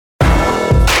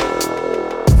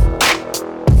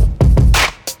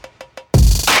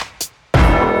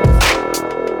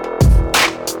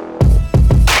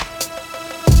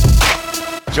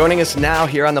Joining us now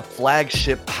here on the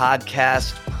Flagship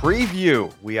Podcast Preview,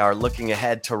 we are looking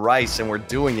ahead to Rice, and we're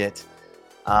doing it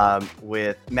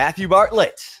with Matthew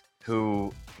Bartlett,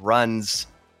 who runs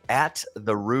at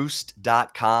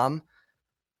theroost.com.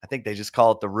 I think they just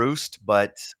call it The Roost,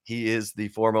 but he is the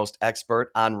foremost expert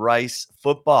on Rice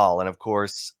football. And of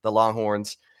course, the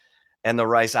Longhorns and the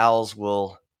Rice Owls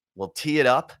will tee it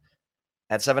up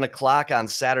at 7 o'clock on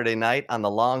Saturday night on the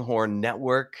Longhorn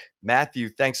Network. Matthew,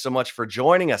 thanks so much for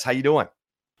joining us. How you doing?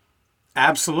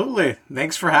 Absolutely.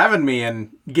 Thanks for having me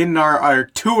and getting our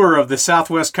tour of the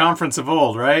Southwest Conference of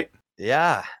old, right?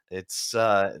 Yeah, it's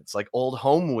like old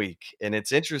home week, and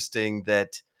it's interesting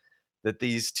that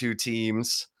these two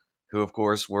teams, who of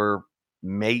course were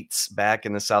mates back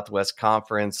in the Southwest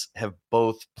Conference, have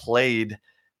both played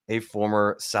a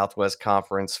former Southwest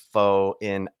Conference foe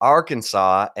in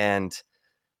Arkansas. And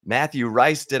Matthew,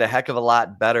 Rice did a heck of a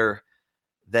lot better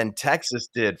than Texas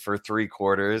did for three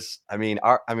quarters. I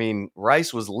mean,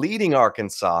 Rice was leading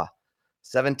Arkansas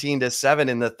 17-7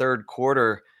 in the third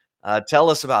quarter. Tell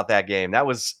us about that game. That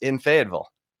was in Fayetteville.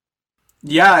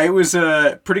 Yeah, it was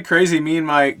pretty crazy. Me and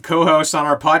my co-host on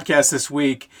our podcast last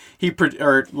week, he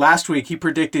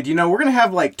predicted, we're going to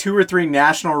have like 2 or 3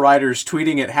 national writers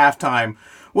tweeting at halftime,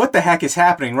 what the heck is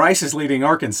happening? Rice is leading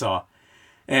Arkansas.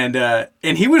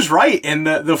 And he was right. And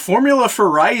the formula for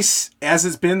Rice, as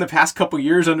it's been the past couple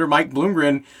years under Mike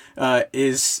Bloomgren,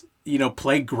 is,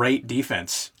 play great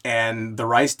defense. And the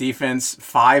Rice defense,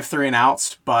 5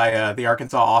 3-and-outs by the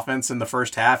Arkansas offense in the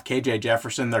first half. KJ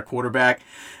Jefferson, their quarterback,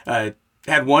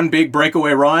 had one big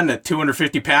breakaway run at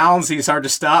 250 pounds. He's hard to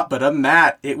stop. But other than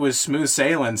that, it was smooth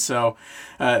sailing. So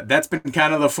that's been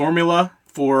kind of the formula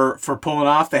for pulling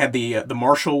off. They had the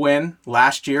Marshall win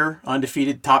last year,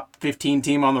 undefeated top 15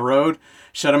 team on the road,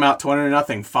 shut them out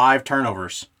 20-0, 5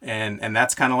 turnovers. And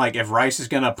that's kind of like, if Rice is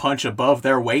going to punch above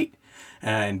their weight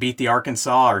and beat the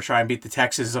Arkansas or try and beat the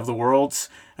Texas of the world,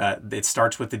 it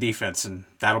starts with the defense, and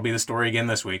that'll be the story again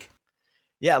this week.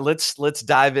 Yeah, let's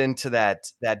dive into that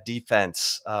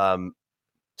defense.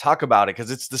 Talk about it,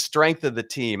 because it's the strength of the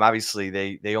team. Obviously,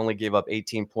 they only gave up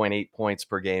 18.8 points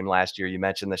per game last year. You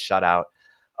mentioned the shutout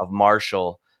of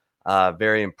Marshall,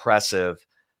 very impressive.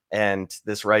 And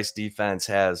this Rice defense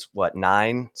has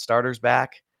 9 starters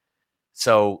back.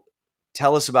 So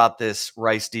tell us about this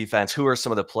Rice defense. Who are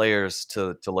some of the players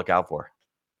to look out for?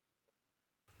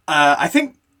 I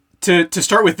think to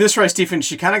start with this Rice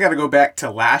defense, you kind of got to go back to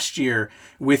last year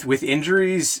with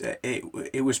injuries.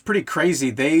 It was pretty crazy.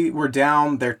 They were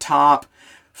down their top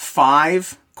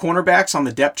 5 cornerbacks on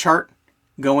the depth chart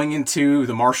going into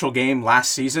the Marshall game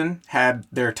last season, had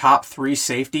their top 3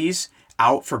 safeties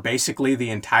out for basically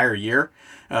the entire year.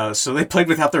 So they played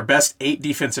without their best 8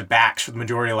 defensive backs for the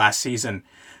majority of last season,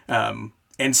 and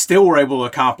still were able to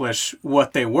accomplish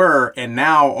what they were. And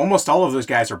now almost all of those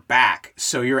guys are back.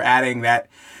 So you're adding that,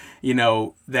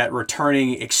 that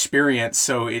returning experience.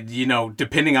 So,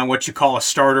 depending on what you call a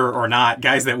starter or not,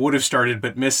 guys that would have started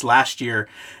but missed last year,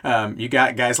 you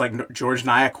got guys like George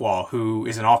Nyakwal, who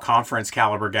is an all-conference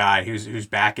caliber guy who's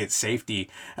back at safety.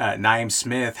 Naeem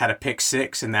Smith had a pick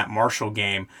 6 in that Marshall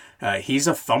game. He's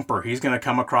a thumper. He's going to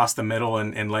come across the middle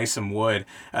and lay some wood.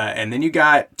 And then you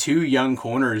got 2 young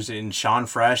corners in Sean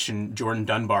Fresh and Jordan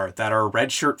Dunbar that are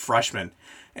redshirt freshmen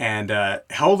and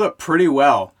held up pretty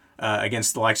well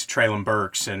against the likes of Traylon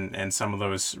Burks and some of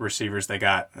those receivers they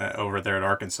got over there at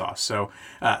Arkansas. So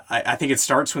I think it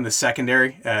starts with the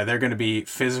secondary. They're going to be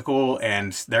physical,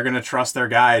 and they're going to trust their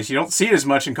guys. You don't see it as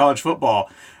much in college football,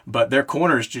 but their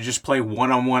corners to just play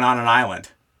one-on-one on an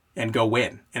island and go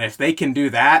win. And if they can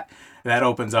do that, that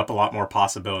opens up a lot more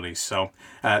possibilities. So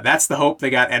that's the hope.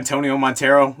 They got Antonio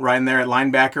Montero right in there at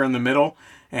linebacker in the middle.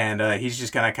 And he's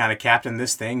just going to kind of captain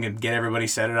this thing and get everybody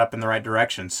set it up in the right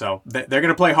direction. So they're going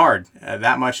to play hard.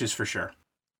 That much is for sure.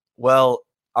 Well,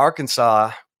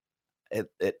 Arkansas,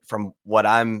 from what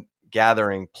I'm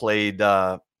gathering, played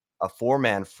a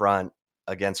 4-man front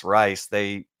against Rice.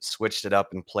 They switched it up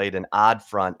and played an odd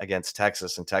front against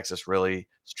Texas, and Texas really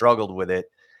struggled with it.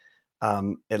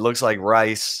 It looks like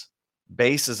Rice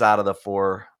bases out of the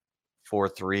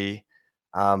 4-4-3,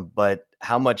 but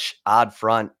how much odd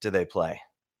front do they play?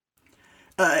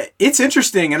 It's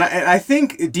interesting, and I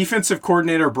think defensive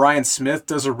coordinator Brian Smith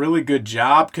does a really good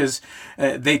job because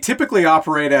they typically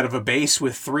operate out of a base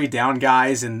with 3 down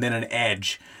guys and then an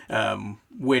edge,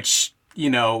 which,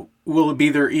 will be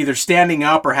either standing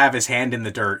up or have his hand in the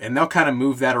dirt, and they'll kind of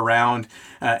move that around.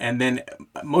 And then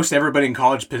most everybody in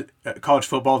college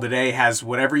football today has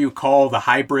whatever you call the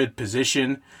hybrid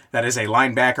position, that is a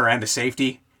linebacker and a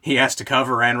safety. he has to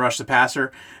cover and rush the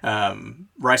passer.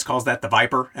 Rice calls that the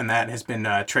Viper, and that has been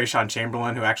Trayshawn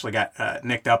Chamberlain, who actually got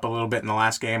nicked up a little bit in the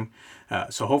last game.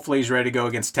 So hopefully he's ready to go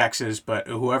against Texas, but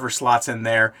whoever slots in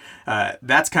there,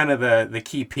 that's kind of the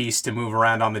key piece to move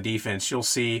around on the defense. You'll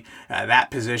see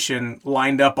that position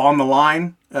lined up on the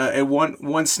line at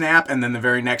one snap, and then the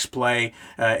very next play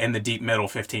in the deep middle,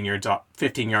 15 yards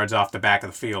off the back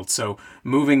of the field. So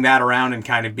moving that around and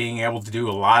kind of being able to do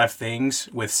a lot of things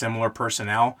with similar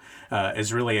personnel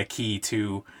is really a key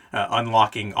to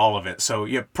unlocking all of it. So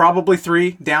yeah, probably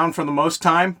 3 down for the most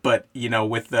time, but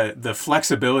with the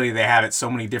flexibility they have at so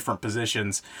many different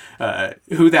positions,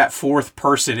 who that fourth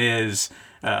person is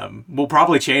will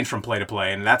probably change from play to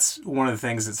play, and that's one of the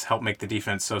things that's helped make the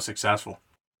defense so successful.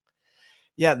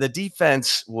 Yeah, the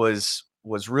defense was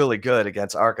really good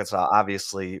against Arkansas.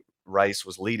 Obviously, Rice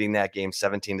was leading that game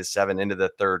 17-7 into the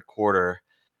third quarter,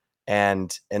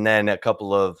 and then a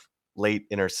couple of late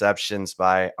interceptions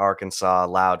by Arkansas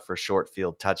allowed for short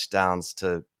field touchdowns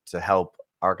to help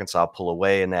Arkansas pull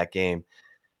away in that game.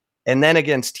 And then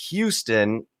against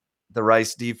Houston, the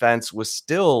Rice defense was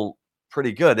still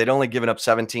pretty good. They'd only given up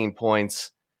 17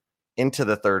 points into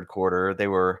the third quarter. They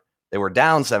were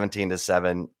down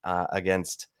 17-7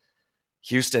 against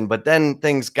Houston, but then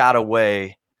things got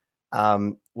away.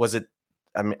 Was it?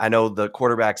 I mean, I know the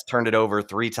quarterbacks turned it over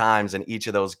 3 times in each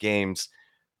of those games.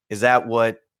 Is that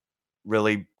what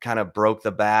really kind of broke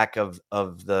the back of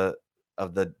the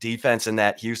defense in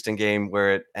that Houston game,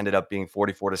 where it ended up being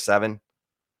 44-7?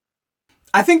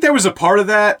 I think there was a part of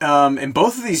that. In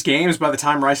both of these games, by the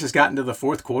time Rice has gotten to the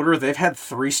fourth quarter, they've had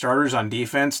 3 starters on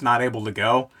defense not able to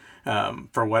go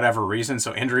for whatever reason.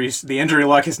 So the injury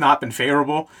luck has not been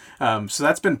favorable. So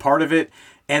that's been part of it.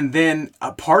 And then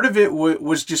a part of it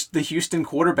was just the Houston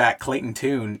quarterback, Clayton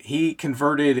Tune. He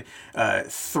converted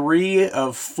 3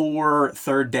 of 4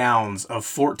 third downs of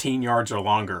 14 yards or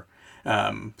longer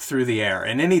through the air.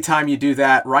 And anytime you do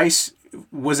that, Rice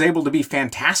was able to be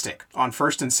fantastic on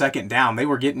first and second down. They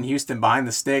were getting Houston behind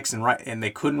the sticks and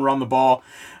they couldn't run the ball.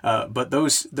 But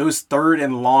those third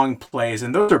and long plays,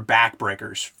 and those are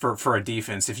backbreakers for a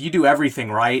defense. If you do everything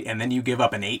right and then you give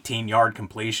up an 18-yard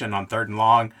completion on third and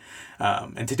long,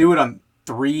 and to do it on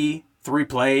three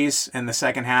plays in the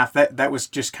second half, that was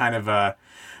just kind of a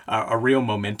real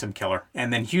momentum killer.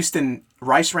 And then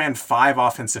Rice ran 5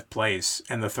 offensive plays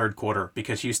in the third quarter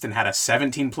because Houston had a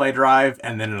 17-play drive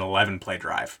and then an 11-play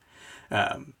drive.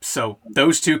 So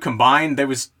those two combined, there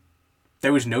was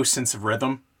no sense of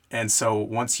rhythm. And so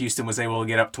once Houston was able to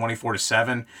get up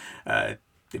 24-7,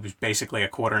 it was basically a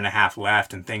quarter and a half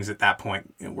left, and things at that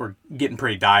point were getting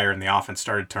pretty dire, and the offense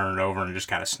started turning over and just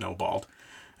kind of snowballed.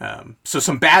 So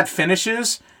some bad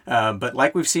finishes, but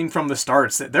like we've seen from the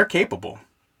starts, that they're capable.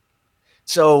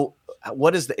 So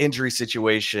what is the injury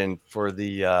situation for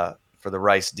the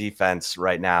Rice defense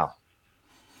right now?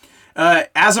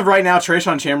 As of right now,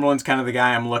 Trayshawn Chamberlain's kind of the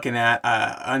guy I'm looking at,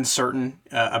 uncertain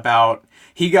about.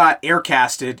 He got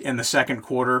aircasted in the second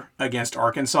quarter against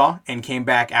Arkansas and came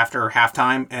back after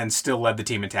halftime and still led the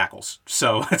team in tackles.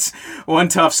 So that's one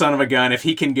tough son of a gun. If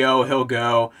he can go, he'll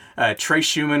go. Trey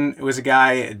Schumann was a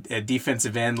guy, a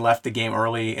defensive end, left the game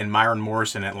early, and Myron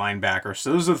Morrison at linebacker.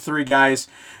 So those are the 3 guys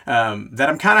that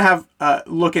I'm kind of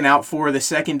looking out for. The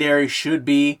secondary should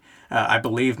be, I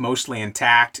believe, mostly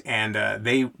intact, and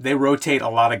they rotate a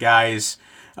lot of guys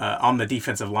on the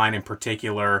defensive line in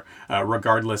particular,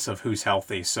 regardless of who's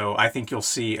healthy. So I think you'll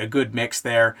see a good mix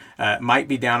there. Might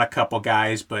be down a couple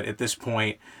guys, but at this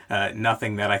point,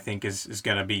 nothing that I think is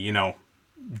going to be,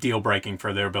 deal-breaking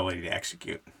for their ability to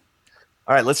execute.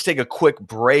 All right, let's take a quick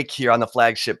break here on the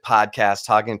Flagship Podcast,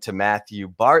 talking to Matthew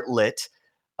Bartlett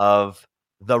of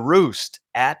The Roost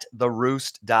at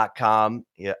theroost.com,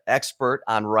 expert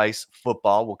on Rice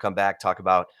football. We'll come back, talk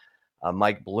about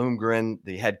Mike Bloomgren,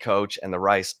 the head coach, and the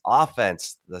Rice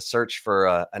offense, the search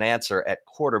for an answer at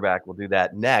quarterback. We'll do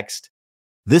that next.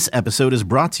 This episode is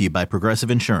brought to you by Progressive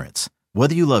Insurance.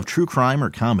 Whether you love true crime or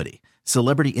comedy,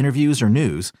 celebrity interviews or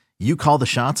news, you call the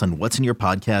shots on what's in your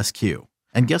podcast queue.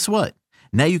 And guess what?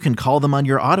 Now you can call them on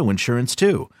your auto insurance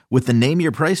too with the Name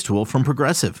Your Price tool from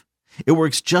Progressive. It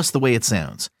works just the way it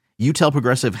sounds. You tell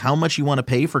Progressive how much you want to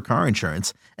pay for car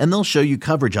insurance, and they'll show you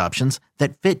coverage options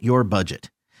that fit your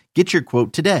budget. Get your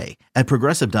quote today at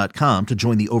Progressive.com to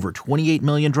join the over 28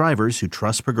 million drivers who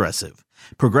trust Progressive.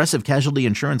 Progressive Casualty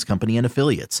Insurance Company and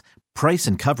Affiliates. Price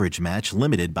and coverage match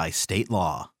limited by state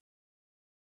law.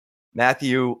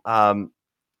 Matthew,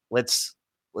 let's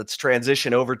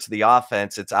transition over to the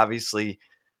offense. It's obviously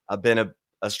been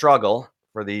a struggle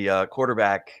for the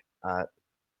quarterback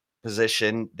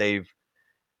position. They've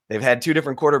they've had two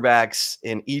different quarterbacks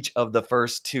in each of the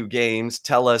first two games.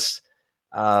 Tell us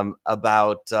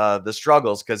about the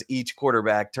struggles, because each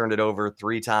quarterback turned it over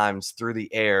 3 times through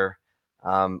the air.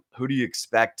 Who do you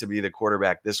expect to be the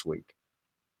quarterback this week?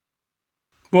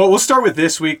 Well, we'll start with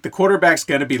this week. The quarterback's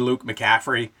going to be Luke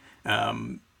McCaffrey.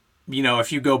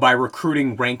 If you go by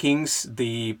recruiting rankings,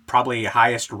 the probably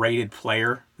highest rated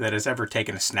player that has ever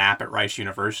taken a snap at Rice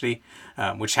University,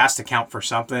 which has to count for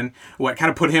something. What kind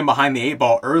of put him behind the 8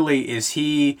 ball early is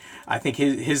I think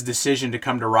his decision to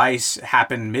come to Rice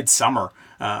happened midsummer.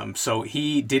 So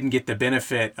he didn't get the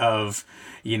benefit of,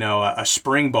 a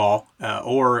spring ball,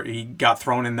 or he got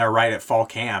thrown in there right at fall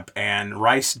camp. And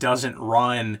Rice doesn't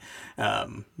run,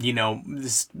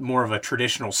 this more of a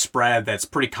traditional spread that's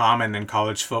pretty common in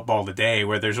college football today,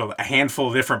 where there's a handful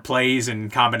of different plays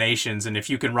and combinations. And if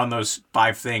you can run those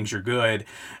 5 things, you're good.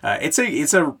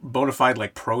 It's a bona fide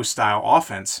like pro style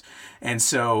offense. And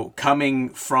so coming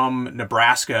from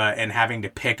Nebraska and having to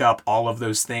pick up all of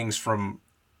those things from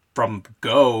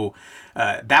go,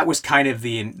 that was kind of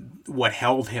what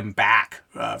held him back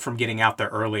from getting out there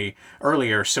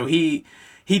earlier. So he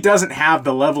doesn't have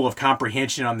the level of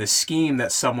comprehension on this scheme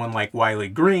that someone like Wiley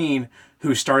Green,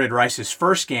 who started Rice's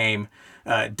first game,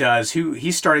 does.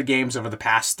 He started games over the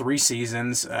past 3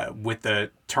 seasons with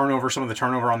some of the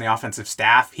turnover on the offensive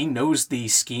staff. He knows the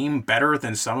scheme better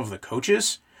than some of the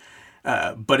coaches,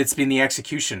 but it's been the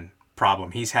execution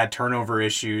problem. He's had turnover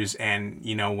issues, and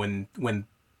when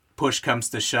push comes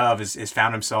to shove, is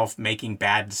found himself making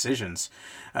bad decisions.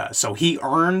 So he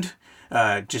earned,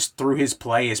 just through his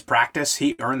play, his practice,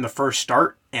 he earned the first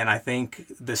start, and I think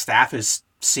the staff has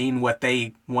seen what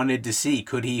they wanted to see.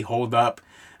 Could he hold up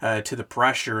to the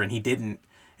pressure? And he didn't.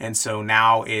 And so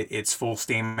now it's full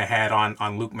steam ahead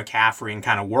on Luke McCaffrey and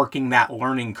kind of working that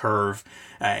learning curve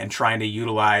and trying to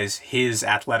utilize his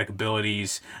athletic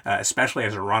abilities, especially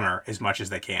as a runner, as much as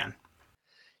they can.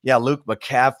 Yeah, Luke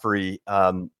McCaffrey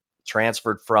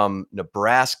transferred from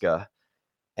Nebraska,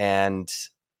 and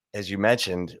as you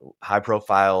mentioned, high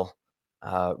profile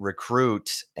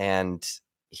recruit, and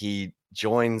he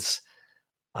joins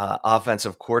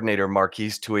offensive coordinator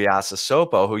Marquise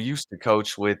Tuiasosopo, who used to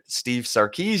coach with Steve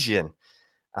Sarkisian.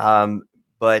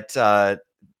 But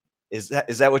is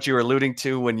that what you were alluding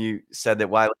to when you said that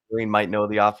Wiley Green might know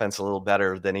the offense a little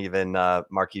better than even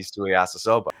Marquise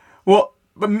Tuiasosopo? Well,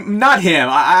 but not him.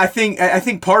 I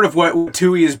think part of what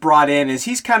Tui has brought in is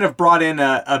he's kind of brought in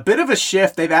a bit of a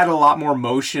shift. They've added a lot more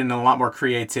motion and a lot more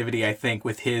creativity, I think,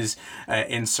 with his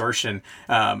insertion.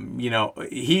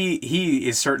 He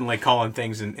is certainly calling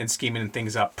things and scheming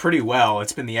things up pretty well.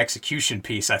 It's been the execution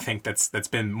piece, I think, that's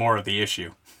been more of the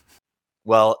issue.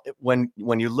 Well, when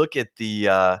you look at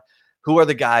the who are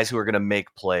the guys who are going to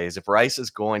make plays, if Rice is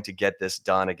going to get this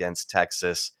done against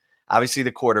Texas, obviously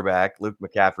the quarterback, Luke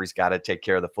McCaffrey's got to take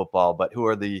care of the football, but who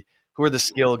are the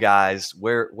skill guys?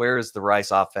 Where is the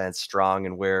Rice offense strong,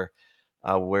 and where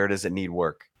does it need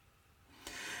work?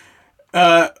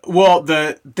 Well,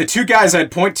 the 2 guys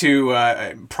I'd point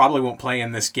to probably won't play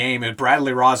in this game is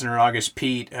Bradley Rosner and August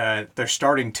Peet. They're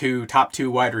starting top 2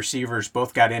 wide receivers.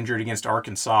 Both got injured against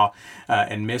Arkansas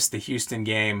and missed the Houston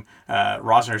game.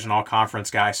 Rosner's an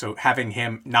all-conference guy, so having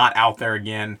him not out there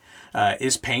again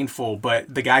is painful.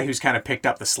 But the guy who's kind of picked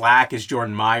up the slack is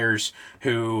Jordan Myers,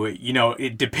 who,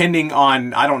 depending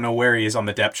on, I don't know where he is on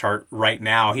the depth chart right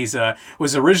now. He's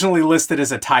was originally listed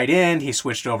as a tight end. He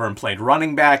switched over and played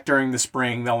running back during the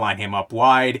spring. They'll line him up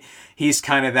wide. He's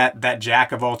kind of that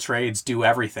jack of all trades, do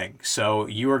everything. So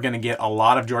you are going to get a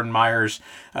lot of Jordan Myers.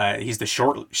 He's the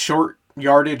short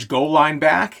yardage goal line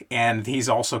back, and he's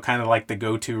also kind of like the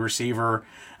go-to receiver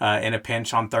in a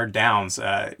pinch on third downs.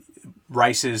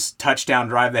 Rice's touchdown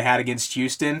drive they had against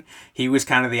Houston, he was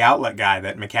kind of the outlet guy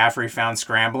that McCaffrey found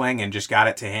scrambling and just got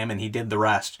it to him, and he did the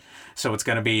rest. So it's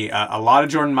going to be a lot of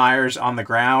Jordan Myers on the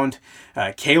ground.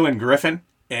 Kalen Griffin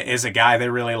is a guy they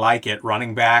really like at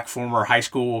running back, former high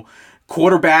school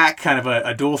quarterback, kind of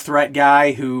a dual threat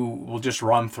guy who will just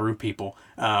run through people.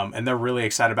 And they're really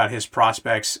excited about his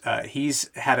prospects. He's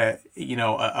had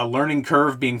a learning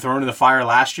curve. Being thrown to the fire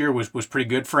last year was pretty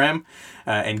good for him,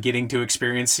 and getting to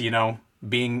experience,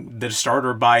 being the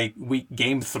starter by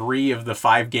game 3 of the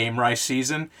 5-game Rice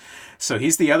season. So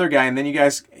he's the other guy, and then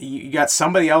you got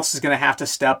somebody else is going to have to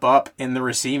step up in the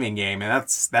receiving game, and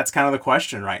that's kind of the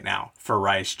question right now for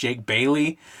Rice. Jake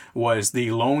Bailey was the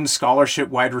lone scholarship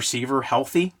wide receiver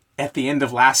healthy at the end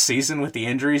of last season with the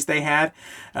injuries they had.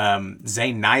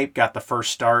 Zane Knight got the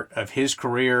first start of his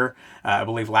career, I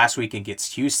believe, last week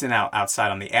against Houston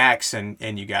outside on the X,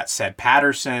 and you got Ced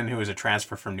Patterson, who is a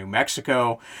transfer from New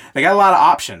Mexico. They got a lot of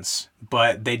options,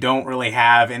 but they don't really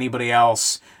have anybody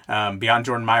else beyond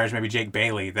Jordan Myers, maybe Jake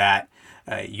Bailey, that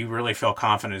you really feel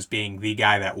confident as being the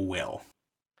guy that will.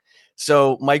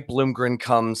 So Mike Bloomgren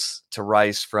comes to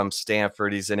Rice from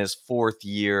Stanford. He's in his fourth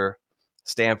year.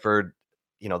 Stanford,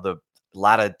 a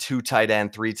lot of 2 tight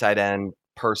end, 3 tight end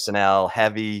personnel,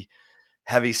 heavy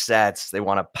sets. They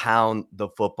want to pound the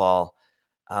football.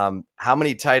 How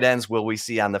many tight ends will we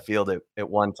see on the field at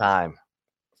one time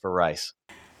for Rice?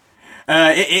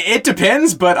 It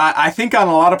depends, but I think on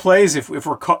a lot of plays, if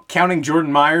we're counting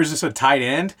Jordan Myers as a tight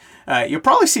end, you'll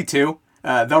probably see 2.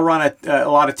 They'll run a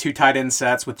lot of 2 tight end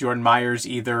sets with Jordan Myers,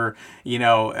 either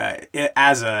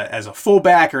as a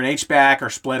fullback or an H-back,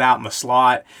 or split out in the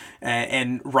slot.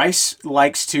 And Rice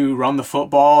likes to run the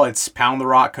football. It's pound the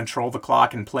rock, control the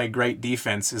clock, and play great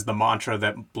defense is the mantra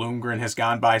that Bloomgren has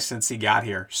gone by since he got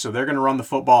here. So they're going to run the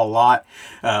football a lot.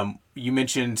 You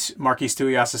mentioned Marquise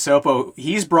Tuiasosopo.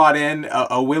 He's brought in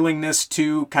a willingness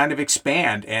to kind of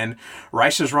expand, and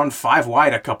Rice has run 5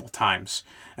 wide a couple times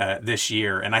this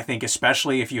year. And I think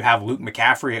especially if you have Luke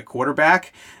McCaffrey at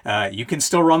quarterback, you can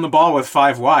still run the ball with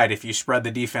 5 wide if you spread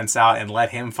the defense out and let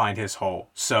him find his hole.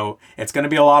 So it's going to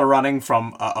be a lot of running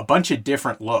from a bunch of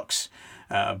different looks.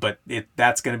 But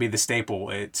that's going to be the staple.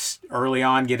 It's early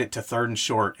on, get it to 3rd and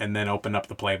short, and then open up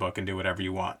the playbook and do whatever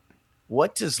you want.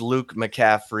 What does Luke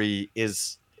McCaffrey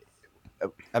is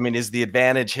the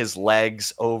advantage his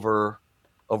legs over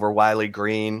Wiley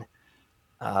Green?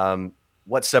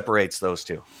 What separates those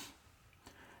two?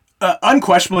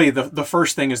 Unquestionably, the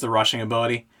first thing is the rushing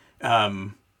ability.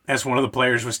 As one of the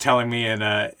players was telling me in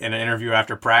an interview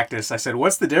after practice, I said,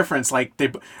 "What's the difference? Like,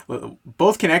 they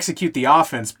both can execute the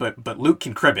offense, but Luke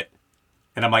can crib it."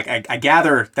 And I'm like, I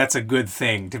gather that's a good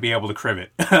thing to be able to crib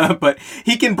it. But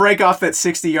he can break off that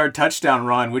 60-yard touchdown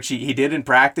run, which he did in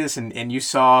practice. And you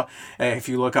saw, if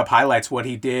you look up highlights, what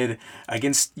he did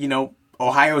against,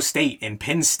 Ohio State and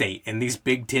Penn State and these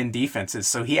Big Ten defenses.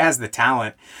 So he has the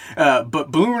talent.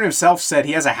 But Bloomer himself said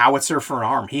he has a howitzer for an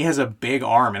arm. He has a big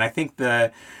arm. And I think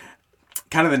the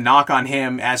knock on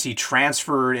him as he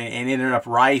transferred and ended up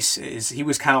Rice is he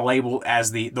was kind of labeled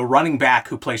as the running back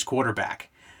who plays quarterback.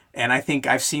 And I think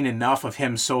I've seen enough of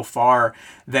him so far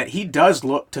that he does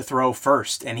look to throw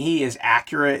first, and he is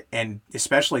accurate, and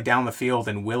especially down the field,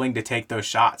 and willing to take those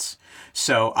shots.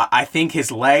 So I think his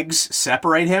legs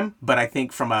separate him, but I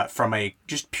think from a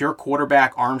just pure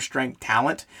quarterback arm strength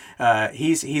talent,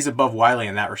 he's above Wiley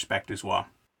in that respect as well.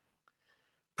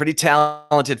 Pretty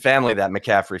talented family, that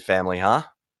McCaffrey family, huh?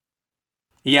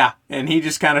 Yeah, and he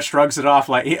just kind of shrugs it off.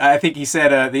 I think he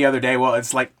said the other day, well,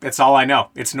 it's all I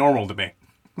know. It's normal to me.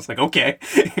 It's like, okay.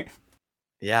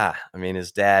 Yeah.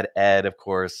 His dad, Ed, of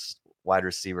course, wide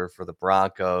receiver for the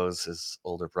Broncos. His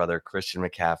older brother, Christian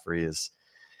McCaffrey, is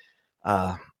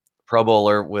Pro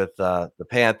Bowler with the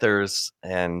Panthers.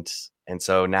 And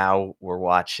so now we're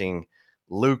watching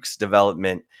Luke's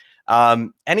development.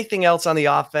 Anything else on the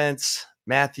offense,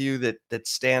 Matthew, that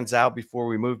stands out before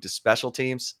we move to special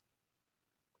teams?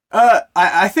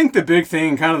 I think the big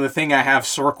thing, kind of the thing I have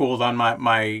circled on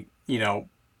my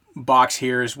box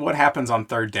here, is what happens on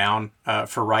 3rd down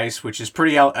for Rice, which is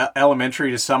pretty elementary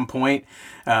to some point.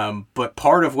 But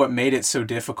part of what made it so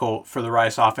difficult for the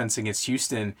Rice offense against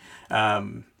Houston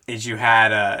is you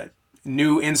had a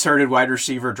new inserted wide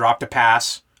receiver dropped a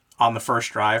pass on the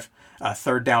first drive. A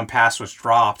 3rd down pass was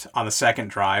dropped on the 2nd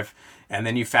drive. And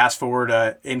then you fast forward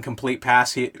an incomplete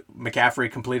pass.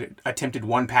 McCaffrey attempted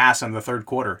 1 pass in the 3rd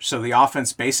quarter. So the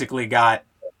offense basically got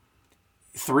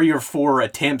 3 or 4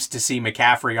 attempts to see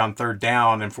McCaffrey on 3rd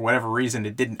down, and for whatever reason,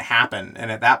 it didn't happen.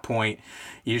 And at that point,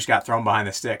 you just got thrown behind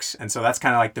the sticks. And so that's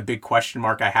kind of like the big question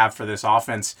mark I have for this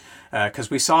offense, because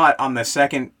we saw it on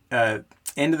the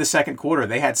end of the 2nd quarter.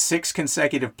 They had 6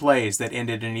 consecutive plays that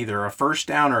ended in either a first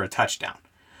down or a touchdown.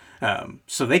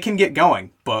 So they can get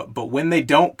going, but when they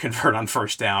don't convert on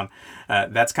 1st down,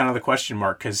 that's kind of the question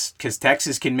mark, because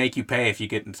Texas can make you pay if you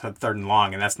get into 3rd and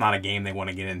long, and that's not a game they want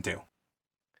to get into.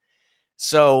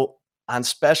 So on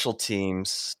special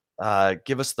teams,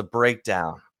 give us the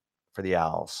breakdown for the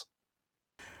Owls.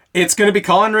 It's going to be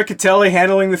Colin Riccatelli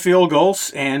handling the field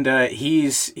goals, and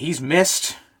he's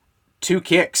missed 2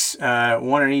 kicks,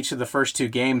 one in each of the first 2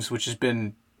 games, which has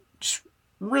been just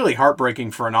really heartbreaking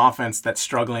for an offense that's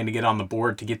struggling to get on the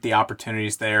board, to get the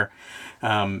opportunities there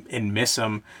and miss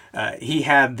them. He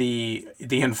had the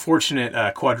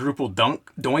unfortunate quadruple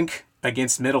doink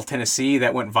against Middle Tennessee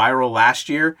that went viral last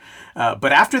year.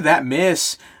 But after that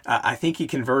miss, I think he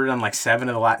converted on like 7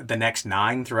 of the next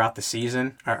 9 throughout the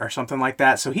season or something like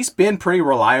that. So he's been pretty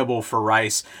reliable for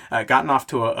Rice. Gotten off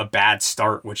to a bad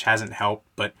start, which hasn't helped,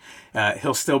 but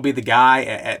he'll still be the guy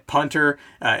at punter.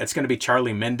 It's going to be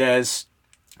Charlie Mendez.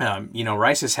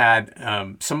 Rice has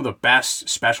had some of the best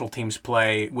special teams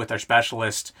play with their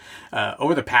specialists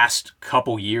over the past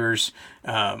couple years.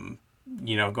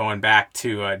 Going back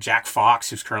to Jack Fox,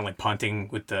 who's currently punting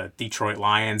with the Detroit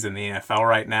Lions in the NFL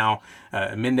right now.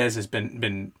 Mendez has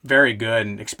been very good,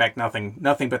 and expect nothing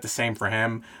but the same for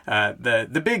him.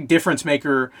 The big difference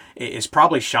maker is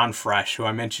probably Sean Fresh, who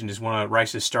I mentioned is one of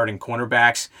Rice's starting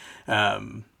cornerbacks.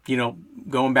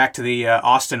 Going back to the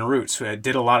Austin roots, who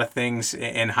did a lot of things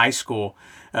in high school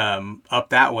up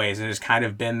that ways, and has kind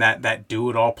of been that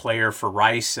do-it-all player for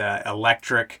Rice.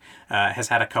 Electric, has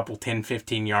had a couple 10,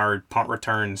 15-yard punt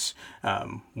returns,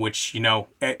 which,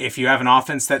 if you have an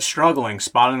offense that's struggling,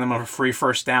 spotting them on a free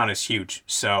first down is huge.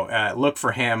 So look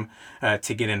for him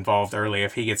to get involved early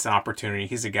if he gets an opportunity.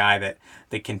 He's a guy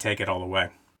that can take it all the way.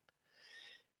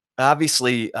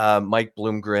 Obviously, Mike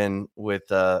Bloomgren with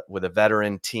a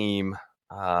veteran team,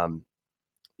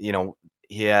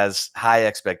 he has high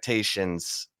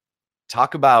expectations.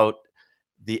 Talk about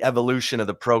the evolution of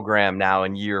the program now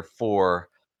in year 4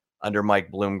 under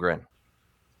Mike Bloomgren.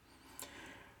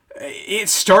 It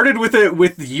started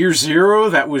with year 0.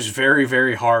 That was very,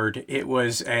 very hard. It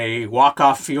was a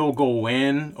walk-off field goal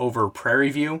win over Prairie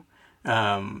View,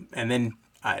 and then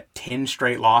 10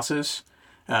 straight losses.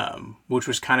 Which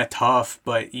was kind of tough,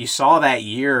 but you saw that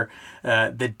year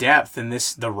the depth in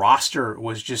the roster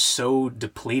was just so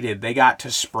depleted. They got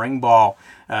to spring ball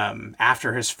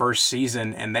after his first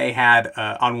season, and they had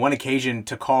on one occasion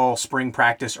to call spring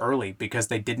practice early because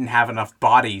they didn't have enough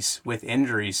bodies with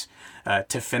injuries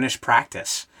to finish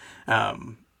practice.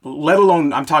 Let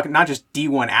alone, I'm talking not just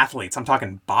D1 athletes, I'm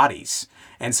talking bodies.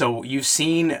 And so you've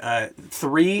seen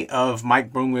 3 of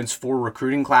Mike Bloomgren's 4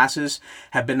 recruiting classes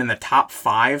have been in the top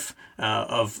 5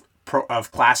 of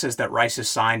classes that Rice has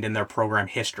signed in their program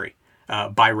history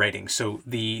by rating. So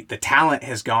the talent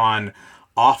has gone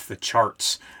off the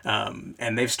charts,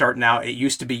 and they've started now. It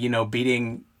used to be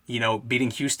beating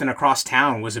Houston across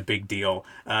town was a big deal.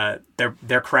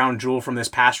 Their crown jewel from this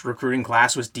past recruiting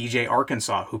class was DJ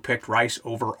Arkansas, who picked Rice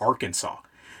over Arkansas.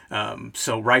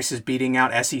 So Rice is beating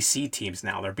out SEC teams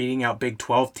now. They're beating out Big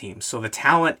 12 teams. So the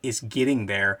talent is getting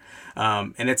there.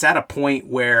 And it's at a point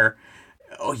where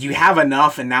you have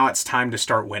enough, and now it's time to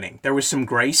start winning. There was some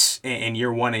grace in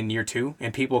year 1 and year 2,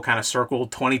 and people kind of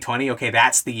circled 2020. Okay,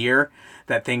 that's the year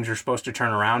that things are supposed to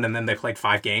turn around, and then they played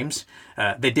 5 games.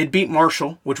 They did beat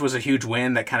Marshall, which was a huge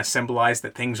win that kind of symbolized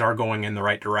that things are going in the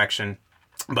right direction.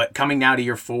 But coming now to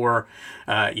year 4,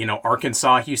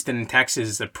 Arkansas, Houston, and Texas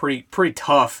is a pretty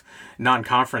tough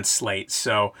non-conference slate.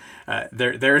 So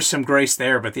there is some grace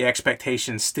there, but the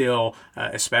expectation still,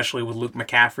 especially with Luke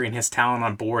McCaffrey and his talent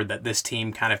on board, that this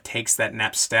team kind of takes that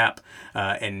next step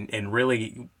and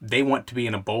really they want to be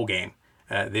in a bowl game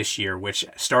this year, which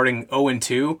starting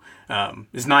 0-2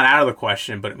 is not out of the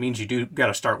question, but it means you do got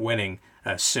to start winning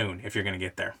soon if you're going to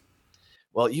get there.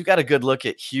 Well, you got a good look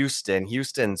at Houston.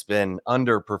 Houston's been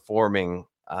underperforming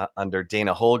under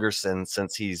Dana Holgorsen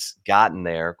since he's gotten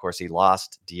there. Of course, he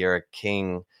lost De'Ara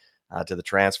King to the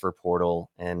transfer portal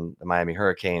and the Miami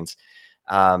Hurricanes.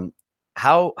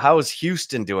 How is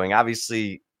Houston doing?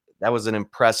 Obviously, that was an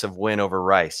impressive win over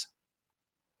Rice.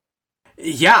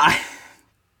 Yeah,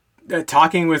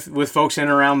 talking with folks in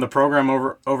and around the program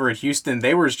over at Houston,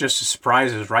 they were just as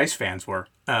surprised as Rice fans were.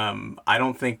 I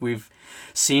don't think we've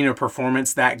seen a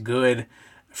performance that good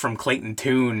from Clayton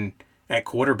Tune at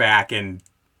quarterback in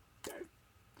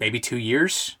maybe 2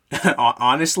 years,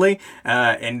 honestly.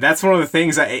 And that's one of the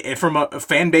things from a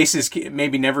fan bases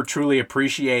maybe never truly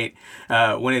appreciate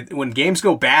when games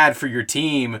go bad for your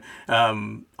team.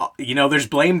 There's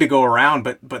blame to go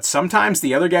around, but sometimes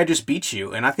the other guy just beats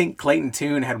you. And I think Clayton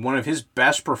Tune had one of his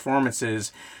best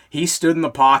performances. He stood in the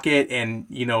pocket and,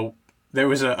 there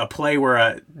was a play where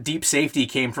a deep safety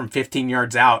came from 15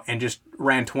 yards out and just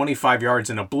ran 25 yards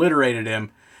and obliterated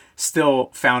him. Still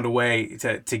found a way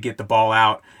to get the ball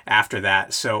out after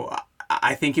that. So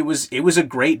I think it was a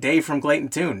great day from Clayton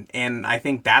Tune, and I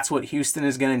think that's what Houston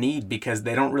is going to need because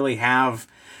they don't really have,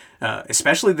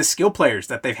 especially the skill players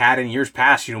that they've had in years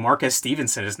past. Marquez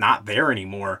Stevenson is not there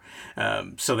anymore,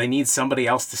 so they need somebody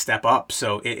else to step up.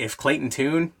 So if Clayton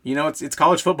Tune, it's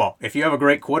college football. If you have a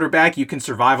great quarterback, you can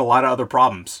survive a lot of other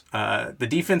problems. The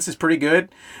defense is pretty good.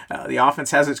 The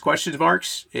offense has its question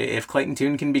marks. If Clayton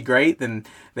Tune can be great, then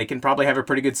they can probably have a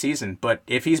pretty good season. But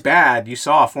if he's bad, you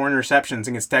saw 4 interceptions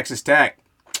against Texas Tech.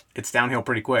 It's downhill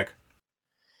pretty quick.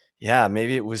 Yeah,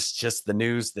 maybe it was just the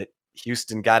news that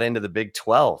Houston got into the Big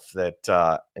 12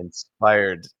 that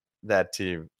inspired that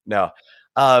team. No.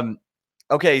 Um,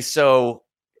 okay, so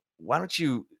why don't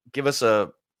you give us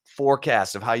a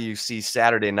forecast of how you see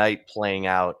Saturday night playing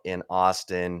out in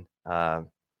Austin?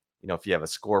 If you have a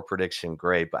score prediction,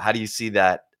 great. But how do you see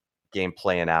that game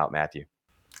playing out, Matthew?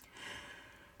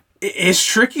 It's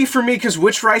tricky for me because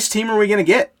which Rice team are we going to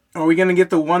get? Are we going to get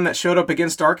the one that showed up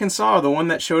against Arkansas or the one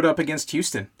that showed up against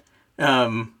Houston?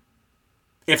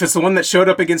 If it's the one that showed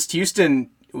up against Houston,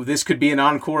 this could be an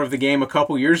encore of the game a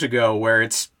couple years ago where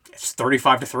it's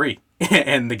 35-3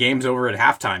 and the game's over at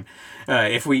halftime.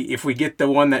 If we get the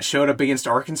one that showed up against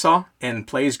Arkansas and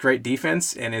plays great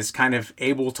defense and is kind of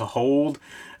able to hold,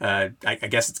 I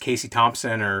guess it's Casey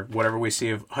Thompson or whatever we see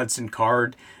of Hudson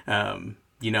Card,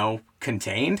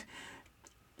 contained.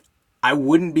 I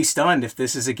wouldn't be stunned if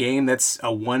this is a game that's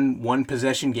a one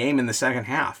possession game in the second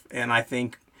half. And I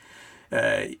think,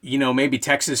 maybe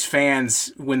Texas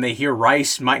fans, when they hear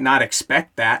Rice, might not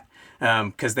expect that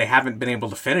because they haven't been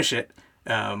able to finish it.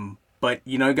 But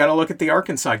you got to look at the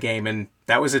Arkansas game, and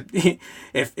that was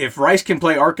if Rice can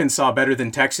play Arkansas better than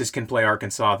Texas can play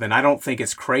Arkansas, then I don't think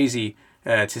it's crazy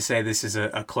to say this is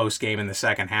a close game in the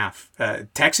second half.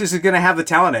 Texas is going to have the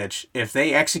talent edge. If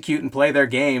they execute and play their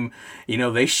game,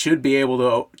 they should be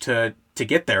able to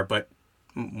get there. But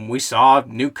we saw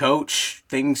new coach,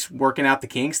 things working out the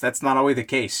kinks. That's not always the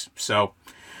case. So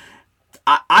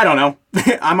I don't know.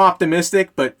 I'm optimistic,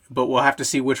 but we'll have to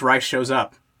see which Rice shows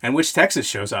up and which Texas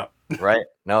shows up. Right.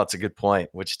 No, it's a good point.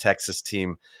 Which Texas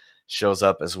team shows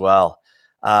up as well.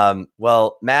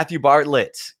 Well, Matthew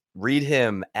Bartlett, read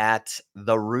him at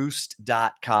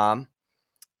theroost.com,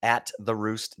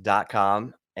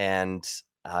 and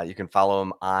you can follow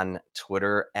him on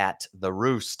Twitter at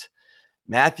theroost.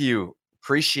 Matthew,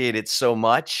 appreciate it so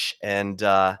much. And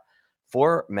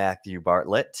for Matthew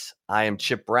Bartlett, I am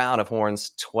Chip Brown of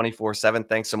Horns 24/7.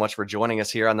 Thanks so much for joining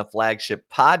us here on the Flagship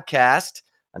Podcast.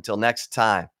 Until next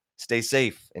time, stay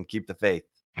safe and keep the faith.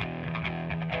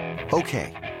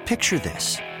 Okay, picture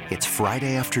this. It's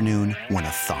Friday afternoon when a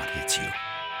thought hits you.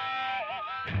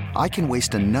 I can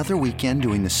waste another weekend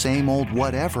doing the same old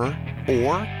whatever,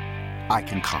 or I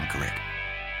can conquer it.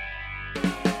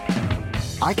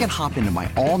 I can hop into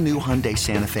my all-new Hyundai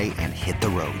Santa Fe and hit the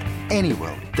road. Any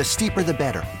road. The steeper, the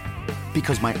better.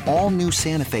 Because my all-new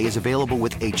Santa Fe is available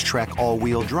with H-Track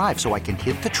all-wheel drive, so I can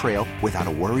hit the trail without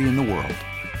a worry in the world.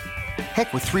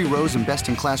 Heck, with 3 rows and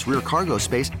best-in-class rear cargo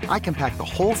space, I can pack the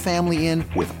whole family in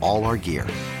with all our gear.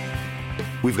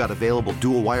 We've got available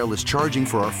dual wireless charging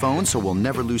for our phones, so we'll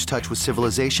never lose touch with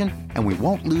civilization, and we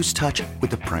won't lose touch with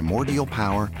the primordial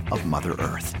power of Mother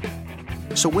Earth.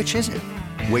 So which is it?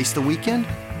 Waste the weekend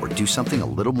or do something a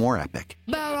little more epic?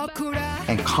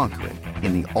 And conquer it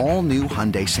in the all-new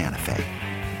Hyundai Santa Fe.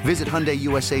 Visit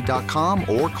HyundaiUSA.com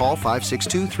or call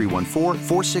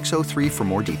 562-314-4603 for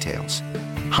more details.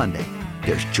 Hyundai,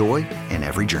 there's joy in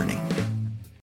every journey.